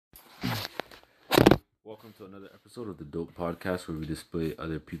Welcome to another episode of the Dope Podcast, where we display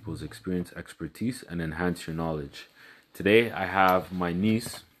other people's experience, expertise, and enhance your knowledge. Today, I have my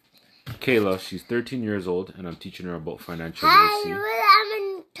niece, Kayla. She's 13 years old, and I'm teaching her about financial literacy.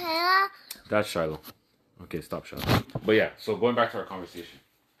 Hi, I'm Kayla. That's Shiloh. Okay, stop, Shiloh. But yeah, so going back to our conversation.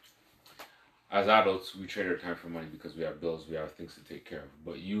 As adults, we trade our time for money because we have bills, we have things to take care of.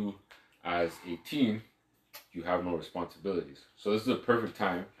 But you, as a teen, you have no responsibilities. So this is a perfect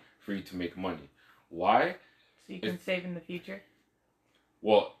time for you to make money. Why? So you can save in the future?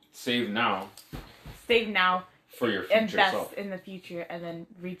 Well, save now. Save now. For your future invest self. In the future and then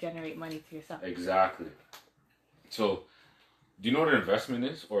regenerate money to yourself. Exactly. So, do you know what an investment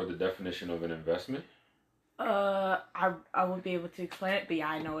is, or the definition of an investment? I won't be able to explain it, but yeah,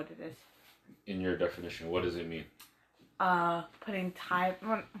 I know what it is. In your definition, what does it mean? Putting time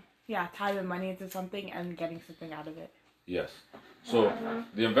and money into something and getting something out of it. Yes. So,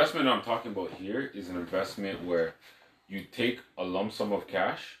 the investment I'm talking about here is an investment where you take a lump sum of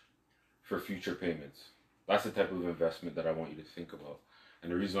cash for future payments. That's the type of investment that I want you to think about.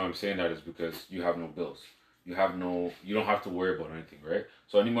 And the reason why I'm saying that is because you have no bills. You don't have to worry about anything, right?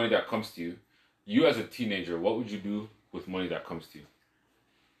 So any money that comes to you, you as a teenager, what would you do with money that comes to you?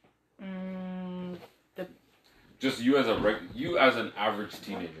 Just you as an average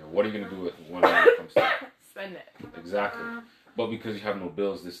teenager, what are you gonna do with money that comes to you? Spend it. Exactly. But because you have no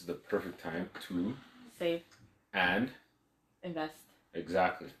bills, this is the perfect time to save and invest.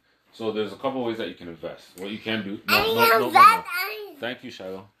 Exactly. So there's a couple ways that you can invest. What you can do. No. Thank you,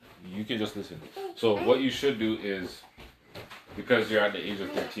 Shiloh. You can just listen. So what you should do is, because you're at the age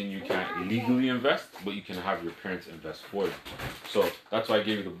of 13, you can't legally invest, but you can have your parents invest for you. So that's why I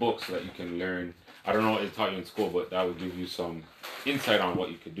gave you the book, so that you can learn. I don't know what they taught you in school, but that would give you some insight on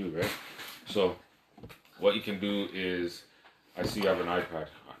what you could do, right? So what you can do is, I see you have an iPad.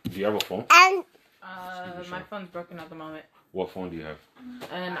 Do you have a phone? My phone's broken at the moment. What phone do you have?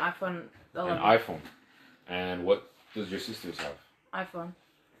 An iPhone 11. An iPhone. And what does your sisters have? iPhone.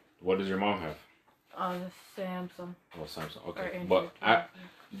 What does your mom have? Samsung. Oh, Samsung. Okay. Android. But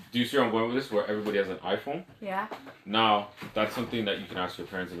do you see where I'm going with this? Where everybody has an iPhone? Yeah. Now, that's something that you can ask your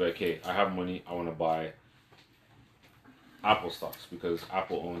parents and be like, hey, I have money. I want to buy Apple stocks because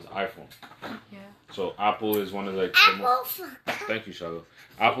Apple owns iPhone. Yeah. So Apple is one of the Thank you, Shiloh.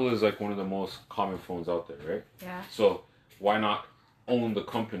 Apple is like one of the most common phones out there, right? Yeah. So why not own the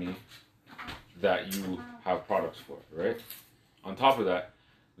company that you have products for, right? On top of that,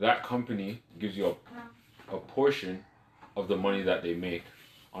 that company gives you a portion of the money that they make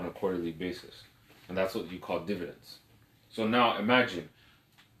on a quarterly basis. And that's what you call dividends. So now imagine,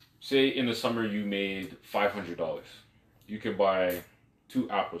 say in the summer you made $500. You can buy 2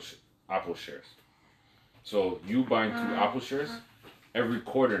 Apple shares. So you buying 2 Apple shares, every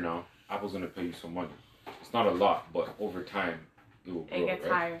quarter now, Apple's going to pay you some money. It's not a lot, but over time, it will grow, It gets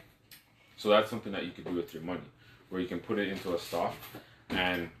right? higher. So that's something that you can do with your money, where you can put it into a stock,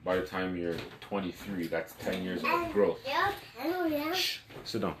 and by the time you're 23, that's 10 years of growth. Shh,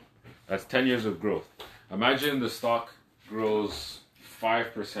 sit down. That's 10 years of growth. Imagine the stock grows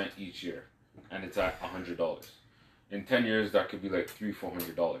 5% each year, and it's at $100. In 10 years, that could be like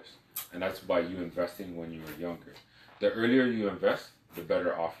 $300-400, and that's by you investing when you were younger. The earlier you invest, the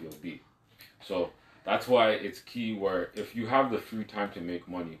better off you'll be. So that's why it's key, where if you have the free time to make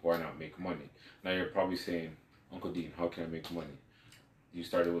money, why not make money? Now you're probably saying, Uncle Dean, how can I make money? You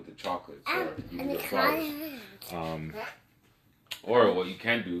started with the chocolates, or you do the flowers. Or what you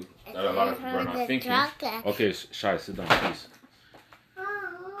can do, that a lot of people are not thinking. Okay, Shai, sit down, please.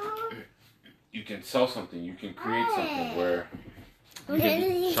 You can sell something, you can create something where you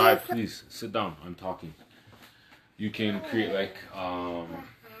can, Shai, please sit down, I'm talking. You can create like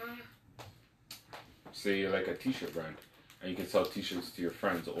say like a t-shirt brand, and you can sell t-shirts to your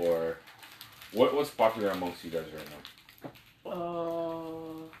friends. Or what's popular amongst you guys right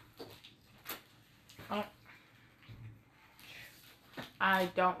now? I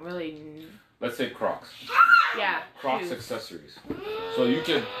don't really. Let's say Crocs. Yeah. Crocs shoes. accessories. So you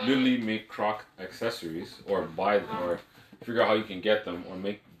could literally make Croc accessories, or buy them, or figure out how you can get them, or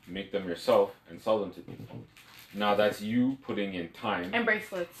make them yourself and sell them to people. Now that's you putting in time. And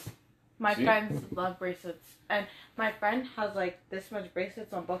bracelets. My friends love bracelets. And my friend has like this much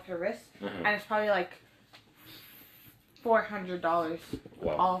bracelets on both her wrists. And it's probably like $400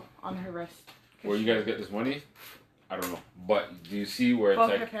 all on her wrist. Where you guys get this money? I don't know. But do you see where it's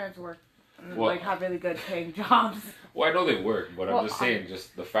both like... her parents work. And like have really good paying jobs. Well, I know they work, but I'm just saying,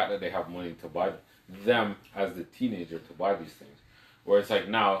 just the fact that they have money to buy them as the teenager to buy these things. Where it's like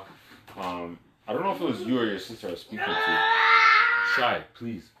now, I don't know if it was you or your sister I was speaking to. Shy,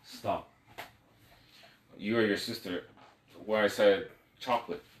 please, stop. you or your sister, where I said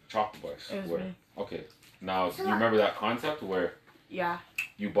chocolate bars. It was Where, me. okay. Now, do you remember that concept where Yeah.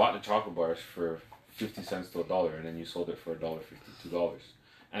 you bought the chocolate bars for 50 cents to $1 and then you sold it for $1.50, $2?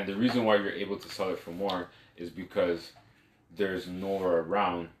 And the reason why you're able to sell it for more is because there's nowhere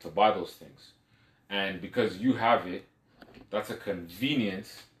around to buy those things. And because you have it, that's a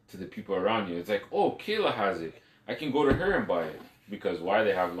convenience to the people around you. It's like, oh, Kayla has it. I can go to her and buy it. Because why?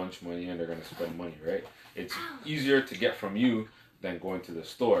 They have lunch money and they're going to spend money, right? It's easier to get from you than going to the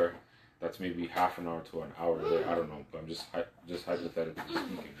store. That's maybe half an hour to an hour there. I don't know, but I'm just hypothetically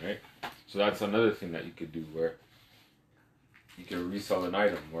speaking, right? So that's another thing that you could do where you can resell an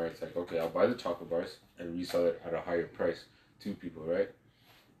item where it's like, okay, I'll buy the chocolate bars and resell it at a higher price to people, right?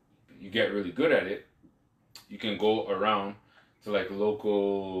 You get really good at it. You can go around to like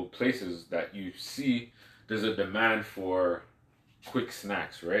local places that you see there's a demand for quick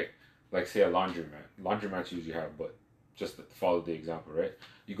snacks, right? Like say a laundromat. Laundromats usually have, but just to follow the example, right?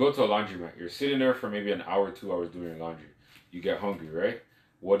 You go to a laundromat, you're sitting there for maybe an hour, 2 hours doing your laundry. You get hungry, right?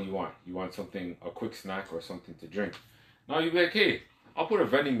 What do you want? You want something, a quick snack or something to drink. Now you be like, hey, I'll put a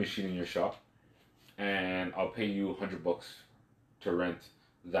vending machine in your shop and I'll pay you $100 to rent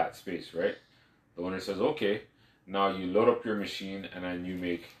that space, right? The owner says, okay. Now you load up your machine and then you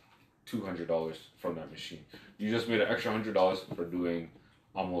make $200 from that machine. You just made an extra $100 for doing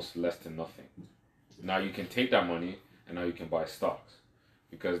almost less than nothing. Now you can take that money and now you can buy stocks,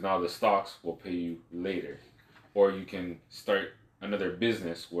 because now the stocks will pay you later. Or you can start another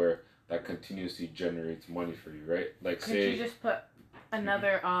business where that continuously generates money for you, right? Like Could you just put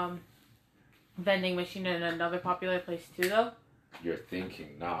another vending machine in another popular place too, though? You're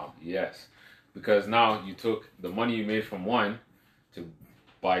thinking now, yes. Because now you took the money you made from one to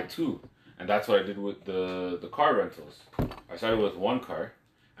buy two. And that's what I did with the car rentals. I started with one car,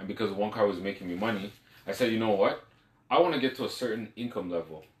 and because one car was making me money, I said, you know what? I want to get to a certain income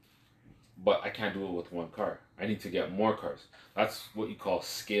level, but I can't do it with one car. I need to get more cars. That's what you call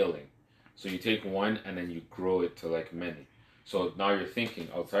scaling. So you take one and then you grow it to like many. So now you're thinking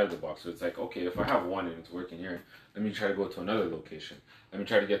outside the box. So it's like, okay, if I have one and it's working here, let me try to go to another location. Let me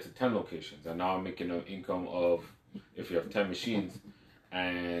try to get to 10 locations. And now I'm making an income of, if you have 10 machines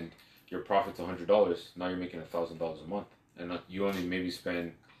and your profit's $100, now you're making $1,000 a month. And you only maybe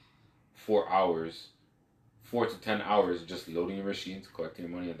spend 4 to 10 hours just loading your machines, collecting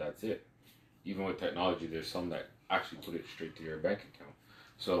your money, and that's it. Even with technology, there's some that actually put it straight to your bank account.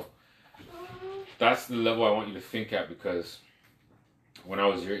 So that's the level I want you to think at, because when I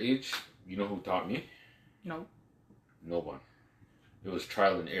was your age, you know who taught me? No. No one. It was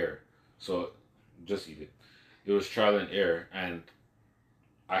trial and error. So just eat it. It was trial and error, and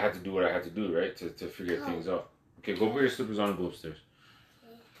I had to do what I had to do, right, to figure things out. Okay, go put your slippers on and go upstairs.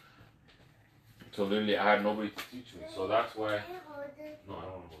 So literally, I had nobody to teach me. So that's why. No, I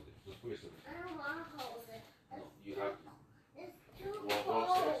don't want to hold it. Just put your slippers. I don't want to hold it. No, you have to. It's too Go upstairs.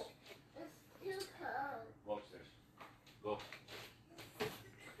 cold. It's too cold. Go upstairs. Go.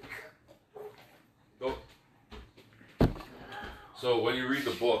 Go. So when you read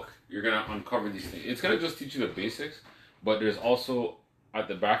the book, you're going to uncover these things. It's going to just teach you the basics, but there's also at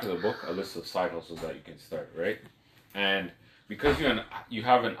the back of the book a list of side hustles that you can start, right? And because you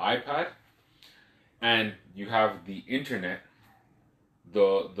have an iPad and you have the internet,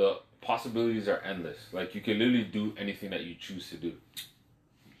 the possibilities are endless. Like, you can literally do anything that you choose to do.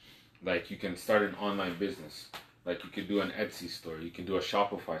 Like, you can start an online business. Like, you could do an Etsy store. You can do a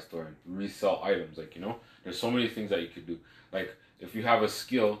Shopify store and resell items. Like, you know, there's so many things that you could do. Like, if you have a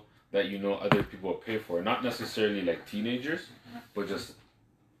skill that you know other people will pay for, not necessarily like teenagers, but just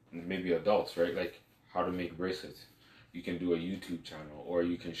maybe adults, right? Like how to make bracelets. You can do a YouTube channel, or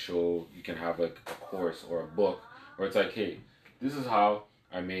you can have like a course or a book, or it's like, hey, this is how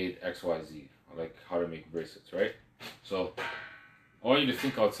I made XYZ, like how to make bracelets, right? So I want you to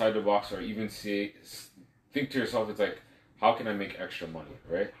think outside the box, or even think to yourself, it's like, how can I make extra money,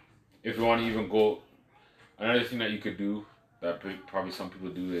 right? If you want to even go, another thing that you could do that probably some people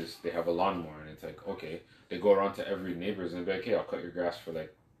do is they have a lawnmower, and it's like, okay, they go around to every neighbor's and be like, hey, I'll cut your grass for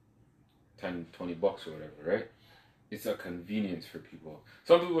like $10, $20 or whatever, right? It's a convenience for people.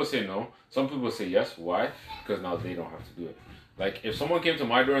 Some people say no. Some people say yes. Why? Because now they don't have to do it. Like, if someone came to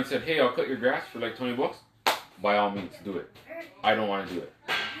my door and said, hey, I'll cut your grass for like $20, by all means, do it. I don't want to do it.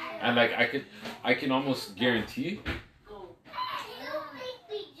 And like, I can almost guarantee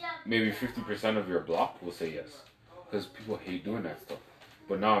maybe 50% of your block will say yes. Because people hate doing that stuff.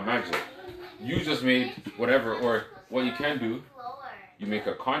 But now imagine, you just made whatever, or what you can do, you make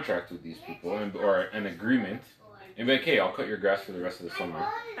a contract with these people, or an agreement And be like, hey, I'll cut your grass for the rest of the summer.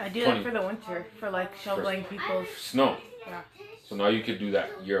 I do that for the winter, for like shoveling people's snow. Yeah. So now you can do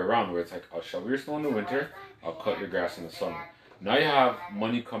that year round, where it's like, I'll shovel your snow in the winter, I'll cut your grass in the summer. Now you have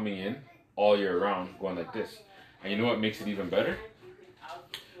money coming in all year round, going like this. And you know what makes it even better?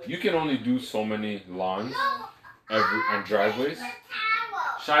 You can only do so many lawns and driveways.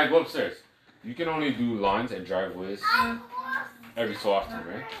 Shy, go upstairs. You can only do lawns and driveways every so often,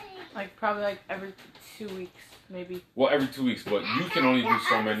 right? Like probably like every 2 weeks, maybe. Well, every 2 weeks, but you can only do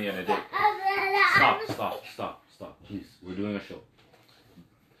so many in a day. Stop, please. We're doing a show.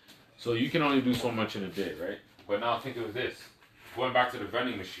 So you can only do so much in a day, right? But now think of this. Going back to the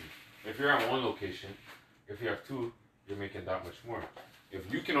vending machine. If you're at one location, if you have two, you're making that much more.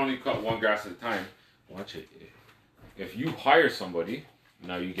 If you can only cut one grass at a time, watch it. If you hire somebody,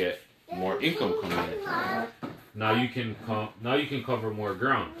 now you get more income coming in. Now you can cover more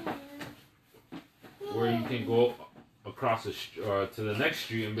ground. Where you can go across to the next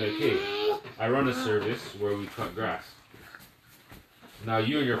street and be like, hey, I run a service where we cut grass. Now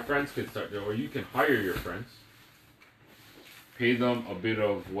you and your friends can start there, or you can hire your friends, pay them a bit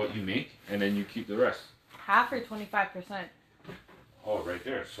of what you make, and then you keep the rest. Half or 25%? Oh, right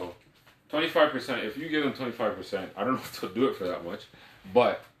there. So 25%, if you give them 25%, I don't know if they'll do it for that much,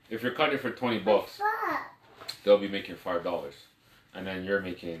 but if you're cutting it for $20, they'll be making $5. And then you're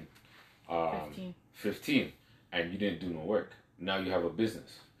making 15, and you didn't do no work. Now you have a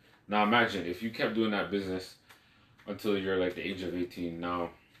business. Now imagine if you kept doing that business until you're like the age of 18.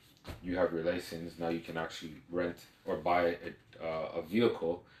 Now you have your license. Now you can actually rent or buy a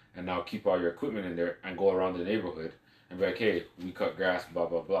vehicle, and now keep all your equipment in there and go around the neighborhood and be like, hey, we cut grass, blah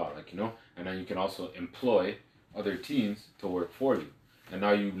blah blah, like, you know. And then you can also employ other teens to work for you, and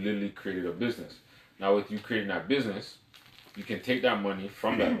now you literally created a business. Now with you creating that business, you can take that money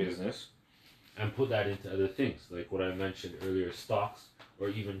from that business and put that into other things, like what I mentioned earlier, stocks, or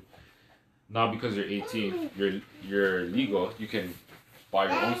even now because you're 18, you're legal, you can buy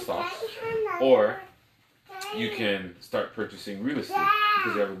your own stocks, or you can start purchasing real estate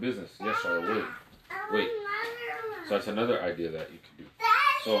because you have a business. Yes, Charlotte, wait. So that's another idea that you can do.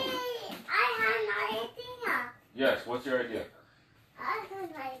 So, I have no idea. yes, what's your idea? I have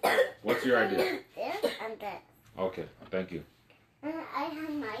no idea. What's your idea? This and this. Okay, thank you. And I have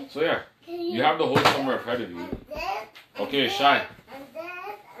no idea. So yeah, you have the whole summer ahead of you. And this. Okay, Shy. And this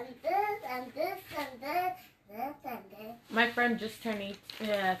and this and this and this. This and this. My friend just turned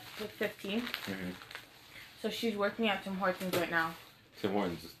 15, so she's working at Tim Hortons right now. Tim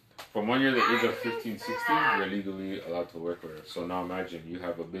Hortons. From when you're the age of 15, 16, you're legally allowed to work with her. So now imagine you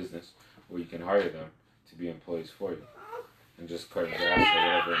have a business where you can hire them to be employees for you. And just cut grass or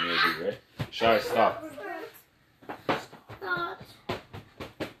whatever it may be, right? Shy, stop.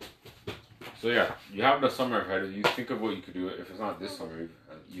 So yeah, you have the summer ahead of you. Think of what you could do. If it's not this summer,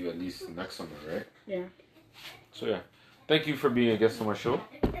 you at least next summer, right? Yeah. So yeah, thank you for being a guest on my show.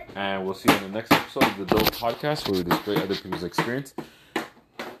 And we'll see you in the next episode of the Dope Podcast, where we display other people's experience,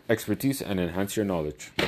 expertise, and enhance your knowledge.